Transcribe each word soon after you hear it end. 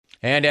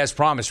And as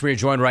promised, we are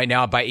joined right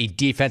now by a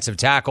defensive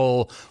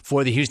tackle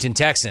for the Houston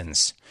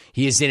Texans.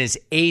 He is in his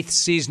 8th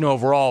season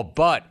overall,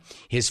 but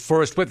his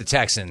first with the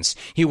Texans.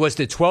 He was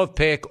the 12th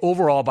pick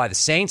overall by the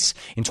Saints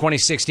in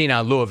 2016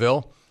 out of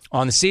Louisville.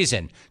 On the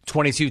season,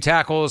 22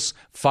 tackles,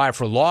 5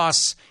 for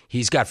loss.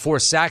 He's got 4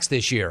 sacks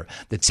this year.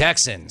 The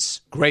Texans,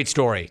 great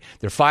story.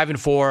 They're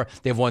 5-4.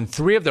 They've won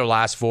 3 of their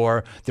last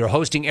 4. They're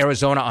hosting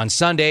Arizona on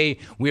Sunday.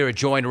 We are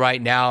joined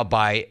right now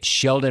by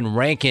Sheldon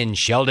Rankins.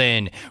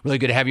 Sheldon, really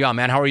good to have you on,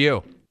 man. How are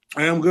you?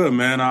 I am good,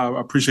 man.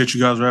 I appreciate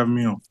you guys for having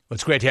me on. Well,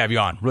 it's great to have you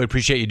on. Really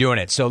appreciate you doing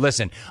it. So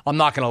listen, I'm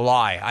not going to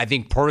lie. I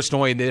think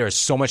personally there's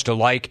so much to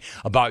like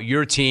about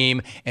your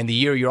team and the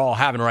year you're all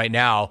having right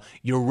now.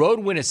 Your road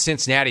win at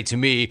Cincinnati, to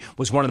me,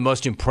 was one of the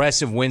most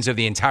impressive wins of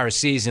the entire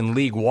season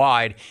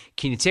league-wide.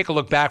 Can you take a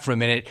look back for a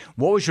minute?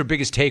 What was your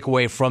biggest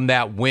takeaway from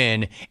that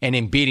win and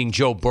in beating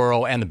Joe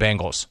Burrow and the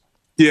Bengals?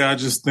 Yeah, I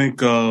just think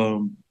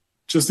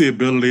just the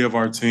ability of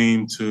our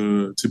team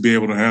to be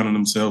able to handle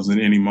themselves in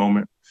any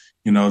moment.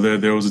 You know,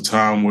 there was a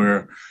time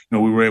where,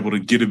 we were able to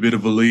get a bit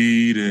of a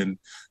lead and,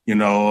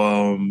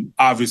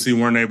 obviously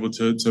weren't able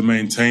to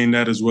maintain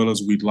that as well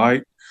as we'd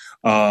like.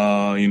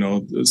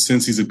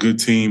 Since he's a good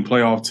team,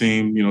 playoff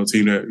team,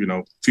 team that,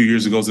 a few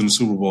years ago was in the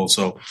Super Bowl.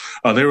 So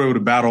they were able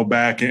to battle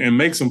back and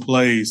make some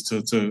plays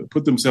to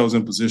put themselves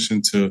in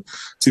position to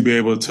be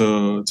able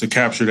to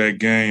capture that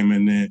game.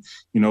 And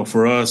then,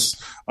 for us,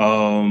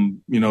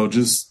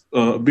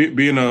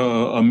 being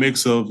a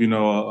mix of, a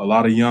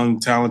lot of young,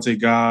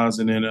 talented guys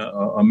and then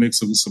a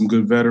mix of some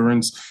good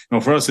veterans,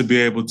 for us to be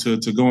able to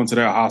go into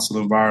that hostile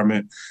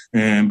environment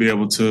and be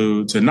able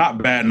to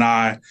not bat an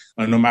eye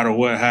no matter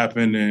what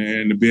happened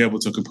and to be able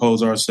to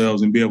compose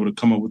ourselves and be able to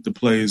come up with the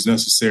plays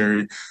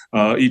necessary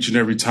each and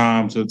every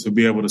time to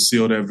be able to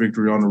seal that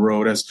victory on the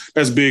road.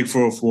 That's big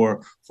for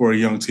a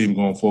young team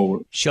going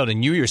forward.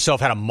 Sheldon, you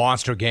yourself had a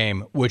monster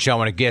game, which I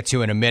want to get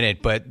to in a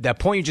minute. But that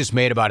point you just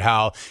made about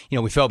how,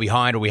 we fell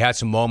behind or we had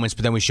some moments,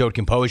 but then we showed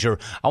composure.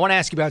 I want to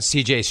ask you about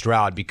C.J.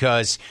 Stroud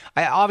because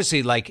I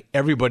obviously, like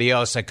everybody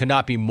else, I could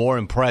not be more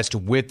impressed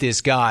with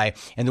this guy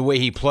and the way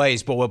he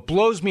plays. But what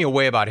blows me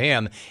away about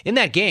him, in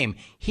that game,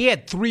 he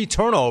had 3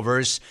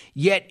 turnovers,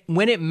 yet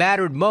when it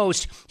mattered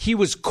most, he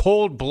was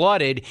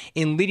cold-blooded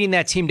in leading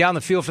that team down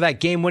the field for that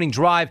game-winning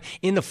drive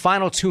in the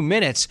final 2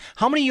 minutes.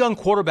 How many young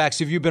quarterbacks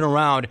have you been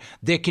around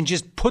that can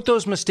just put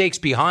those mistakes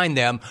behind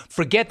them,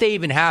 forget they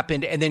even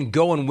happened, and then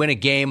go and win a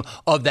game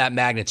of that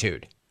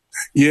magnitude?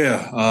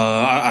 Yeah,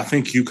 I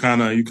think you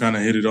kind of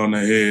hit it on the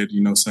head,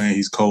 saying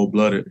he's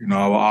cold-blooded.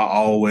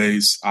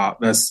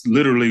 That's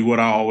literally what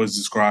I always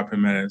describe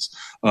him as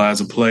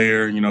a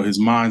player, his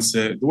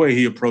mindset, the way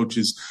he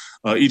approaches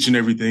each and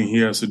everything he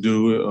has to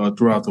do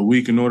throughout the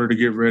week in order to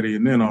get ready.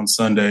 And then on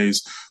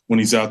Sundays when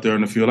he's out there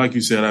in the field, like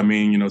you said,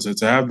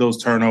 to have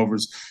those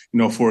turnovers,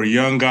 for a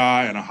young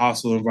guy in a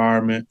hostile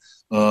environment,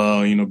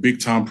 big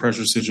time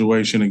pressure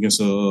situation against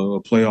a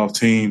playoff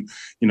team,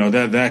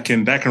 that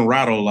can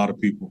rattle a lot of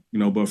people,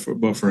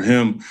 but for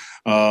him,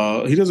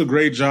 he does a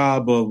great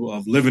job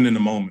of living in the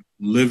moment,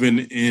 living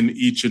in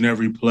each and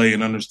every play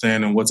and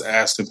understanding what's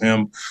asked of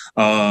him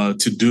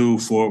to do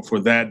for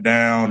that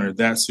down or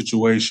that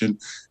situation.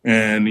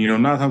 And,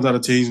 9 times out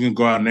of 10, he's going to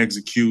go out and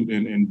execute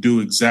and do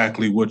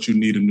exactly what you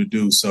need him to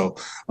do. So,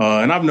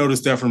 and I've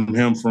noticed that from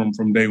him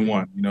from day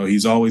one.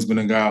 He's always been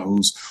a guy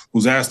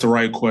who's asked the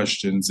right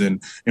questions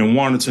and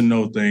wanted to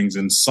know things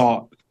and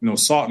sought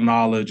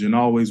knowledge and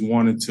always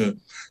wanted to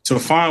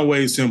find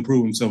ways to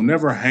improve himself,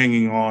 never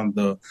hanging on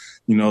the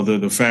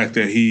fact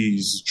that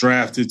he's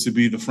drafted to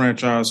be the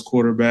franchise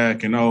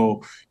quarterback and,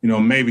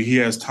 maybe he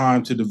has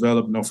time to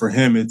develop. For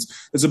him,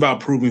 it's about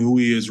proving who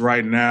he is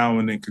right now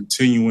and then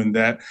continuing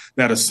that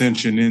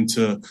ascension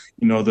into,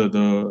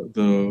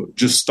 the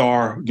just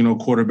star,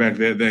 quarterback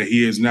that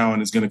he is now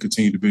and is going to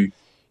continue to be.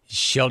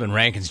 Sheldon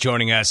Rankins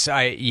joining us.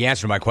 You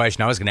answered my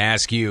question. I was going to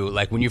ask you,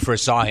 when you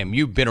first saw him,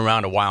 you've been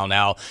around a while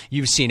now.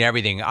 You've seen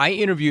everything. I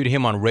interviewed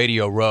him on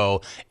Radio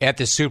Row at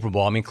the Super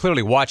Bowl.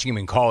 Clearly watching him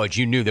in college,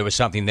 you knew there was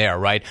something there,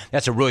 right?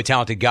 That's a really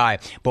talented guy.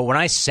 But when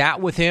I sat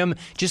with him,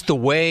 just the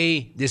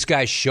way this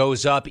guy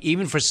shows up,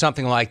 even for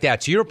something like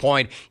that, to your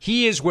point,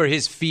 he is where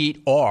his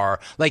feet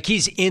are.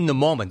 He's in the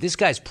moment. This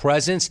guy's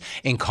presence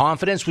and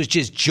confidence was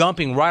just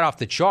jumping right off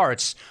the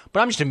charts.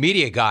 But I'm just a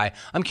media guy.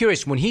 I'm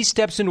curious, when he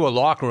steps into a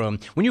locker room,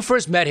 when you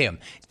first met him,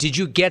 did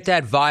you get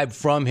that vibe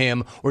from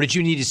him or did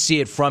you need to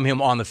see it from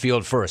him on the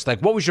field first?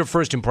 What was your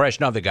first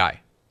impression of the guy?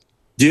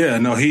 Yeah,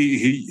 no,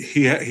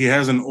 he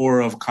has an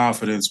aura of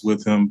confidence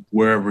with him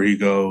wherever he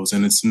goes.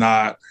 And it's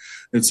not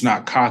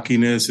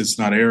cockiness. It's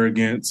not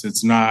arrogance.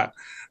 It's not,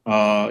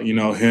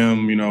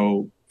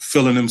 him,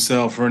 feeling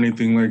himself or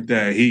anything like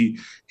that. He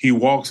he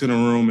walks in a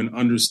room and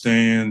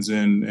understands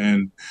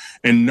and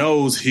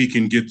knows he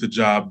can get the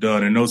job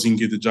done and knows he can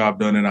get the job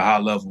done at a high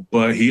level.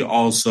 But he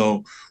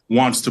also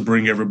wants to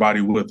bring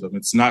everybody with him.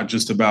 It's not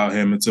just about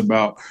him. It's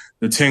about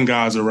the 10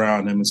 guys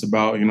around him. It's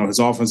about, his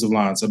offensive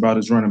line. It's about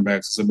his running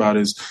backs. It's about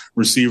his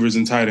receivers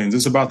and tight ends.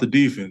 It's about the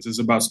defense. It's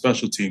about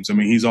special teams. I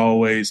mean, he's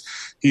always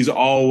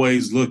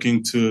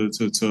looking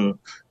to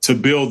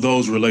build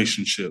those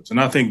relationships. And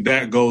I think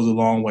that goes a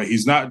long way.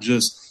 He's not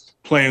just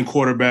playing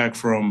quarterback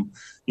from,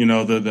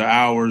 the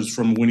hours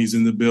from when he's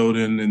in the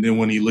building and then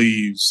when he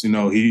leaves,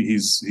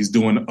 he's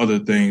doing other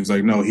things.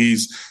 Like, no,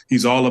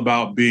 he's all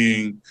about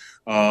being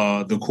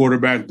the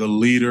quarterback, the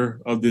leader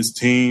of this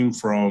team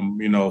from,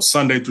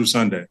 Sunday through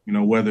Sunday,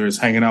 whether it's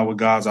hanging out with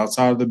guys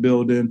outside of the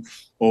building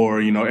or,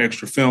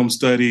 extra film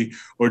study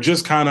or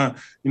just kind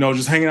of,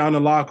 just hanging out in the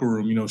locker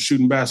room,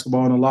 shooting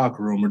basketball in the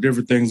locker room or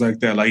different things like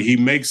that. Like he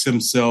makes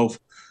himself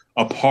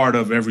a part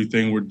of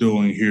everything we're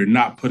doing here,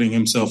 not putting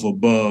himself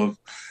above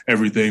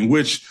everything,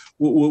 which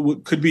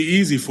could be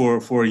easy for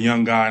a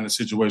young guy in a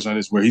situation like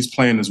this where he's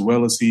playing as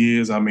well as he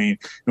is. I mean,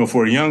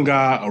 for a young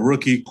guy, a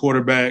rookie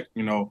quarterback,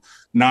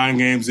 9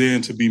 games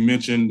in to be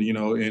mentioned, in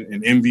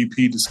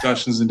MVP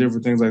discussions and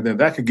different things like that,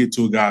 that could get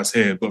to a guy's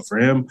head. But for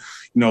him,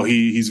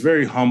 he's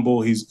very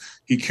humble.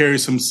 He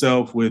carries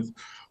himself with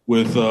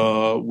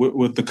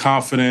the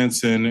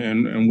confidence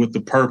and with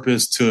the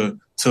purpose to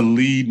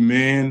lead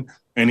men.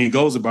 And he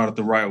goes about it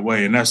the right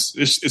way. And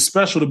it's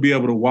special to be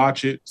able to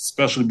watch it,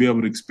 special to be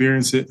able to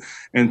experience it,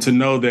 and to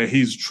know that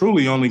he's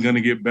truly only going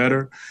to get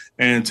better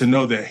and to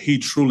know that he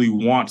truly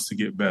wants to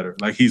get better.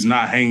 Like he's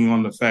not hanging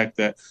on the fact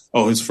that,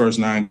 his first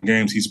 9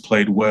 games he's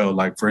played well.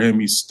 Like for him,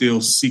 he's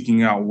still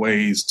seeking out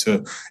ways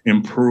to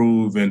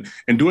improve and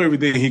do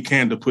everything he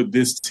can to put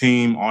this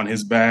team on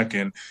his back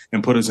and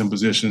put us in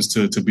positions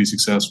to be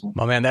successful.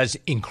 My man, that's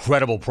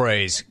incredible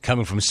praise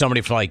coming from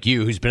somebody like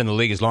you who's been in the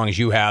league as long as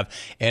you have,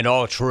 and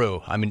all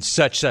true. I mean,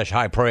 such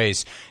high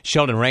praise.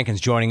 Sheldon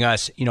Rankins joining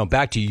us.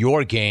 Back to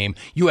your game,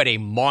 you had a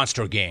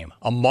monster game.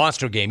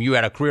 You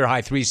had a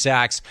career-high 3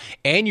 sacks,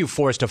 and you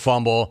forced a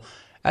fumble.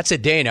 That's a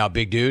day now,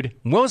 big dude.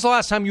 When was the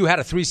last time you had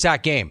a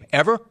 3-sack game?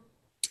 Ever?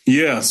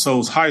 Yeah, so it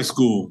was high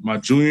school. My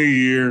junior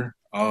year,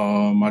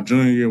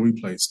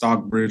 we played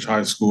Stockbridge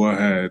High School. I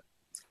had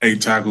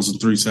 8 tackles and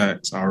 3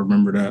 sacks. I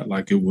remember that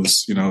like it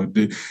was, you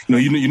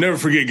never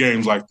forget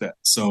games like that.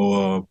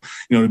 So,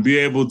 to be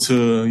able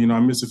to, I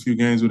missed a few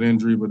games with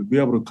injury, but to be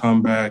able to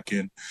come back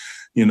and,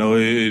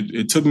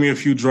 it took me a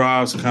few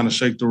drives to kind of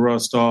shake the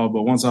rust off.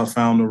 But once I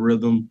found the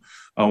rhythm,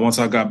 once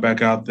I got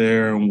back out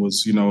there and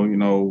was,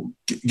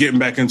 getting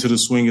back into the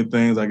swing of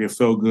things, like it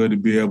felt good to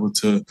be able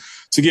to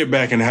get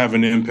back and have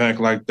an impact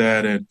like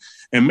that and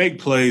make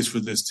plays for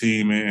this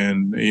team.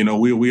 And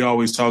we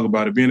always talk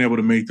about it, being able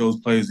to make those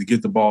plays to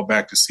get the ball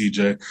back to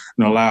CJ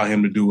and allow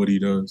him to do what he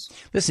does.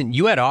 Listen,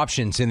 you had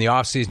options in the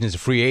offseason as a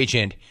free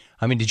agent.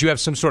 I mean, did you have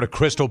some sort of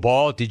crystal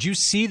ball? Did you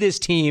see this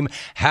team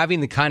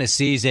having the kind of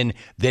season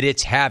that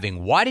it's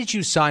having? Why did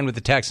you sign with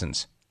the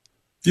Texans?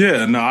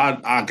 Yeah, no,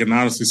 I can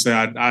honestly say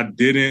I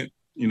didn't.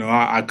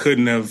 I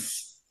couldn't have,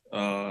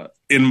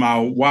 in my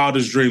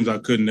wildest dreams, I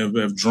couldn't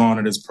have drawn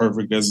it as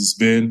perfect as it's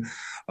been.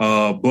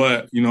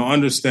 But,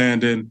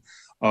 understanding,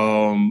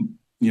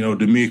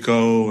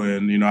 D'Amico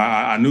and,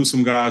 I knew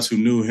some guys who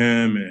knew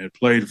him and had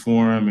played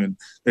for him and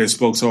they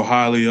spoke so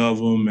highly of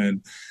him.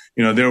 And,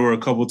 there were a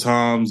couple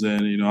times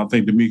and, I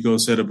think D'Amico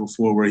said it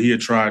before where he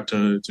had tried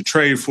to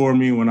trade for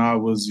me when I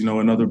was,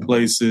 in other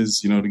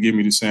places, to get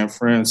me to San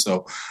Fran.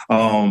 So,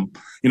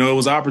 it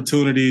was an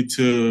opportunity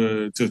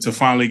to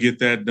finally get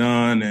that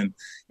done and,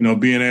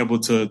 being able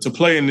to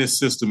play in this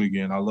system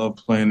again. I love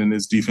playing in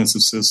this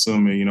defensive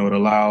system and, it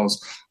allows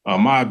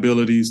my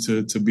abilities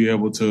to be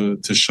able to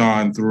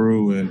shine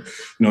through and,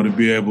 to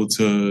be able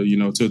to,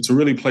 to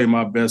really play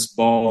my best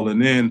ball.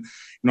 And then,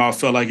 I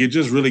felt like it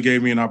just really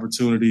gave me an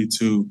opportunity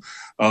to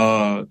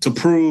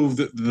prove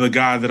the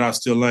guy that I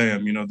still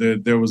am.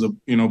 There was a,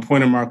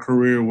 point in my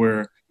career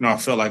where, I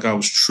felt like I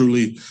was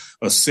truly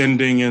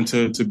ascending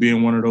into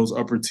being one of those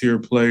upper tier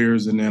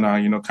players. And then I,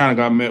 kind of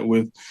got met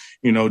with,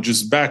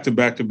 just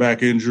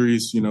back-to-back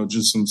injuries,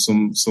 just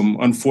some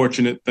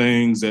unfortunate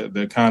things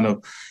that kind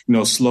of,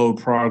 slowed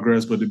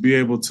progress. But to be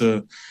able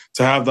to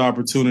have the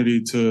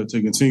opportunity to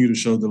continue to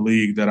show the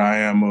league that I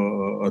am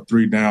a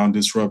 3-down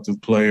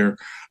disruptive player,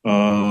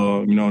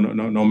 no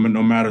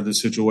matter the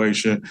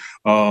situation,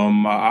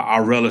 I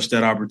relish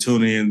that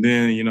opportunity. And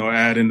then,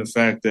 add in the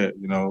fact that,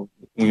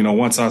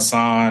 once I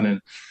sign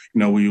and,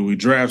 we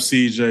draft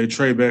CJ,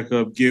 trade back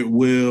up, get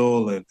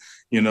Will and,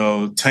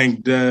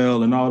 Tank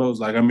Dell and all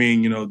those, like, I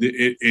mean,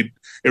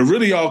 it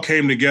really all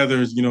came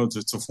together,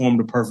 to form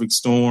the perfect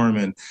storm.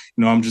 And,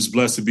 I'm just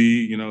blessed to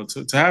be,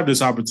 to have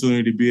this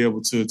opportunity to be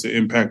able to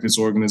impact this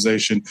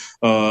organization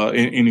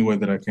in any way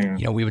that I can.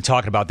 We've been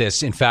talking about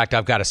this. In fact,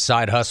 I've got a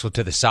side hustle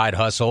to the side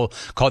hustle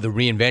called the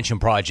Reinvention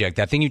Project.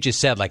 That thing you just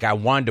said, like, I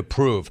wanted to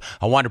prove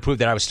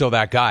that I was still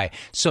that guy.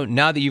 So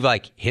now that you've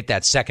hit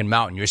that second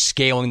mountain, you're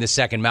scaling the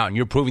second mountain,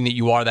 you're proving that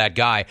you are that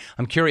guy.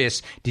 I'm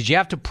curious, did you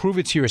have to prove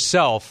it to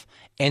yourself?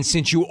 And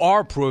since you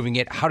are proving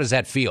it, how does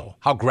that feel?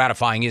 How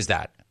gratifying is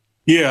that?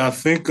 Yeah, I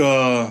think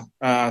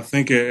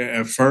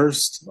at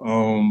first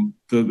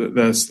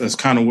that's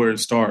kind of where it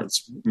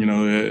starts.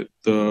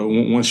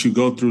 Once you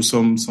go through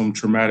some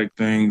traumatic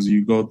things,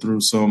 you go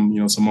through some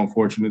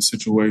unfortunate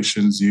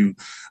situations. Your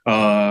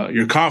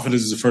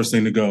confidence is the first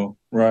thing to go,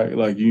 right?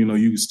 Like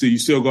you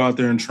still go out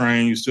there and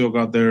train, you still go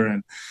out there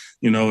and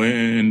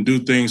and do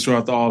things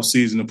throughout the off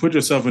season to put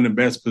yourself in the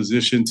best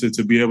position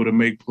to be able to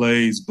make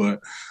plays. But,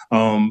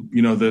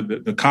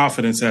 the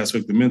confidence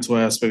aspect, the mental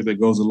aspect that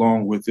goes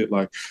along with it,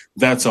 like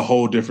that's a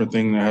whole different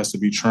thing that has to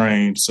be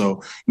trained.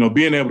 So,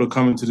 being able to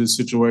come into this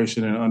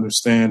situation and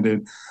understand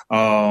it,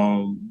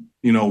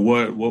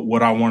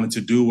 what I wanted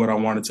to do, what I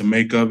wanted to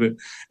make of it,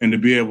 and to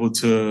be able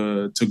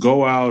to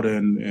go out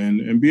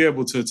and be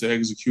able to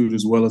execute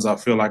as well as I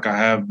feel like I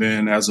have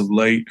been as of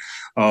late,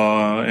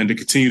 and to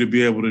continue to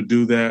be able to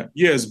do that.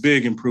 Yeah, it's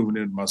big improving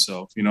in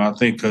myself. I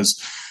think because,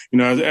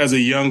 as a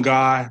young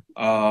guy,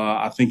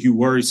 I think you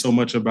worry so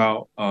much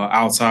about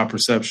outside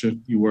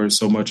perception. You worry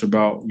so much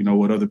about,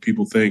 what other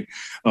people think.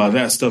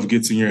 That stuff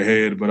gets in your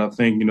head. But I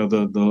think,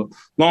 the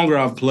longer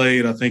I've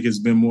played, I think it's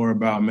been more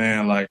about,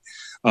 man, like,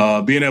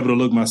 being able to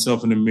look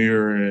myself in the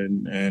mirror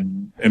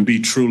and be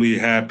truly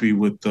happy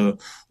with the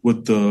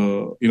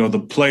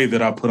the play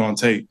that I put on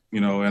tape,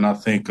 and I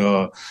think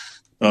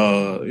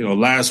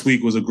last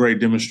week was a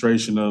great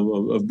demonstration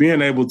of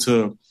being able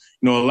to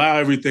allow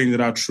everything that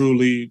I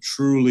truly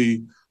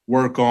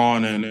work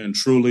on and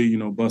truly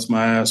bust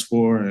my ass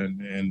for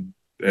and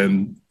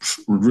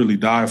really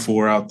die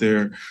for out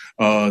there,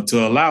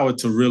 to allow it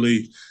to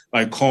really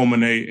like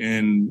culminate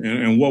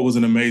in what was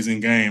an amazing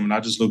game. And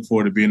I just look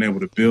forward to being able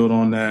to build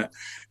on that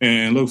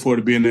and look forward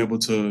to being able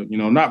to,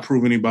 not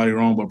prove anybody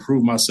wrong, but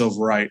prove myself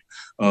right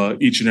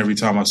each and every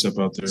time I step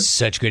out there.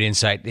 Such good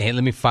insight. Hey,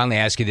 let me finally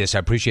ask you this. I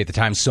appreciate the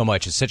time so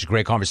much. It's such a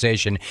great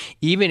conversation.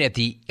 Even at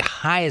the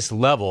highest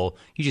level,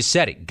 you just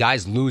said it,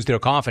 guys lose their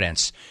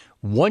confidence.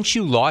 Once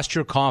you lost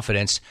your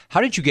confidence, how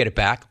did you get it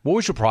back? What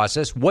was your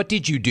process? What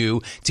did you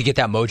do to get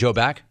that mojo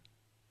back?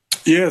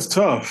 Yeah, it's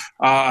tough.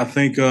 I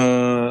think,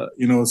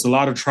 it's a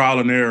lot of trial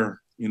and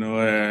error,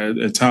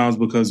 at times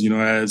because,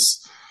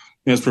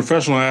 as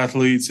professional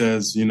athletes,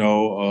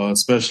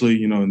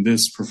 especially, in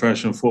this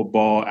professional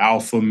football,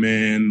 alpha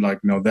men, like,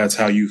 that's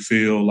how you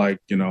feel, like,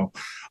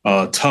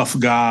 tough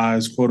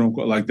guys, quote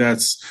unquote, like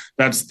that's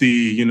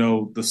the,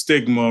 the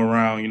stigma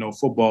around,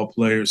 football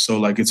players. So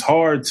like, it's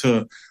hard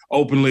to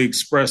openly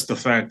express the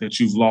fact that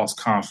you've lost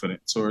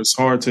confidence, or it's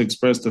hard to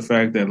express the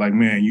fact that like,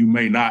 man, you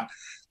may not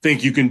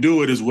think you can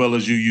do it as well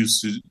as you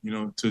used to,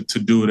 to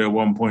do it at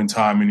one point in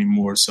time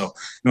anymore. So,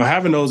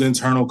 having those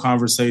internal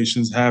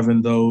conversations,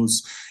 having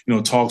those,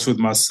 talks with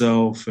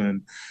myself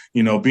and,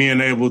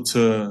 being able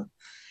to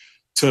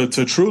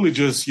truly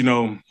just,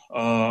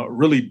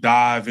 really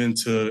dive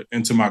into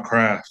my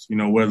craft,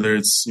 whether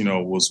it's,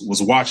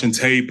 was watching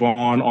tape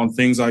on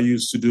things I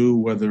used to do,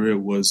 whether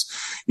it was,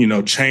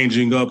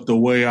 changing up the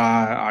way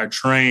I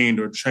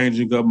trained or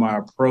changing up my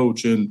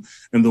approach and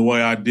the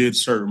way I did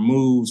certain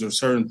moves or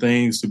certain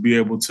things to be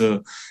able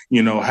to,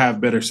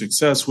 have better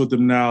success with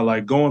them now,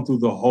 like going through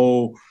the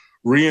whole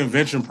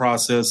reinvention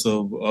process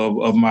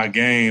of my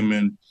game.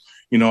 And,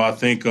 I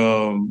think,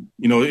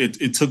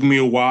 it took me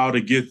a while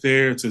to get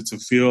there to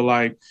feel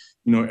like,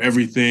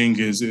 everything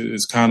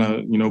is kind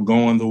of,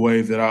 going the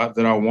way that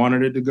I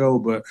wanted it to go.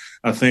 But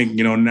I think,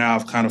 now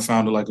I've kind of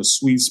found like a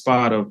sweet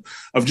spot of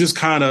just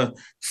kind of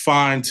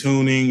fine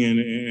tuning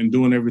and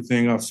doing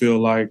everything I feel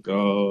like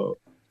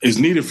is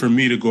needed for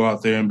me to go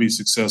out there and be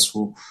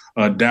successful,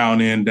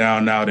 down in,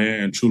 down out,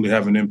 and truly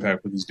have an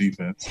impact with this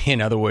defense.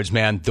 In other words,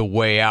 man, the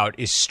way out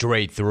is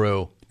straight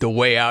through. The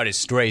way out is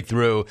straight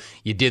through.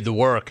 You did the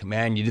work,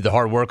 man. You did the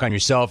hard work on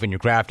yourself and your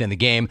craft in the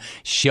game.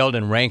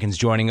 Sheldon Rankins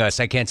joining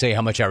us. I can't tell you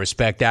how much I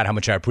respect that, how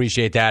much I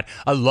appreciate that.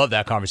 I love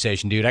that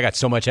conversation, dude. I got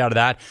so much out of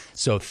that.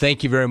 So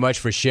thank you very much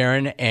for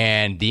sharing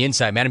and the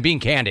insight, man, and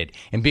being candid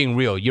and being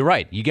real. You're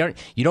right. You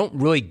don't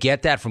really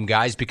get that from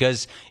guys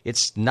because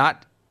it's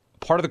not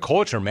part of the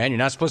culture, man. You're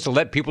not supposed to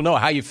let people know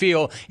how you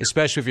feel,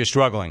 especially if you're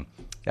struggling.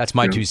 That's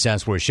my 2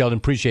 cents worth. Sheldon,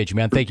 appreciate you,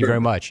 man. Thank you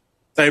very much.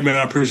 Hey, man,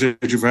 I appreciate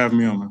you for having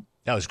me on, man.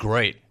 That was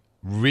great.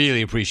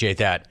 Really appreciate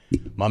that.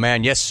 My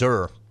man, yes,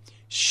 sir.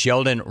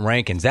 Sheldon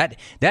Rankins. That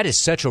is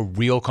such a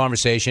real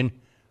conversation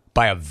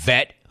by a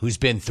vet who's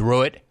been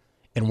through it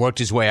and worked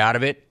his way out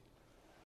of it.